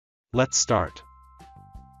Let's start.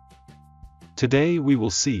 Today we will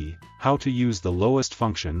see how to use the lowest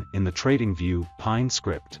function in the Tradingview Pine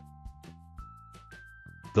script.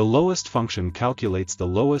 The lowest function calculates the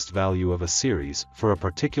lowest value of a series for a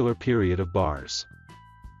particular period of bars.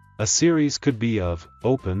 A series could be of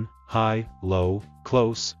open, high, low,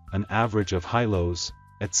 close, an average of high-lows,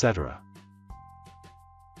 etc.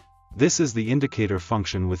 This is the indicator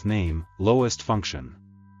function with name, lowest function.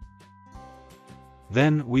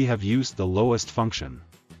 Then we have used the lowest function.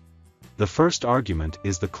 The first argument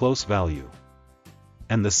is the close value.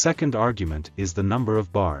 And the second argument is the number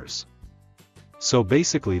of bars. So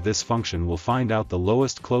basically this function will find out the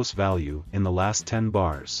lowest close value in the last 10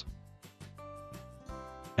 bars.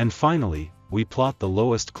 And finally, we plot the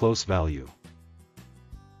lowest close value.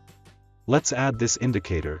 Let's add this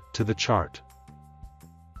indicator to the chart.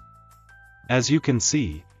 As you can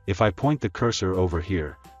see, if I point the cursor over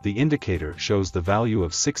here, the indicator shows the value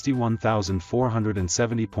of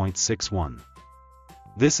 61,470.61.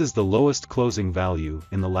 This is the lowest closing value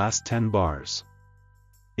in the last 10 bars.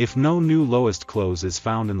 If no new lowest close is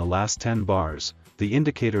found in the last 10 bars, the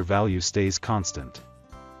indicator value stays constant.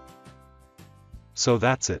 So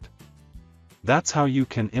that's it. That's how you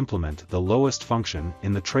can implement the lowest function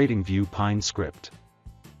in the Tradingview Pine script.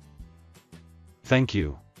 Thank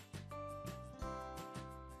you.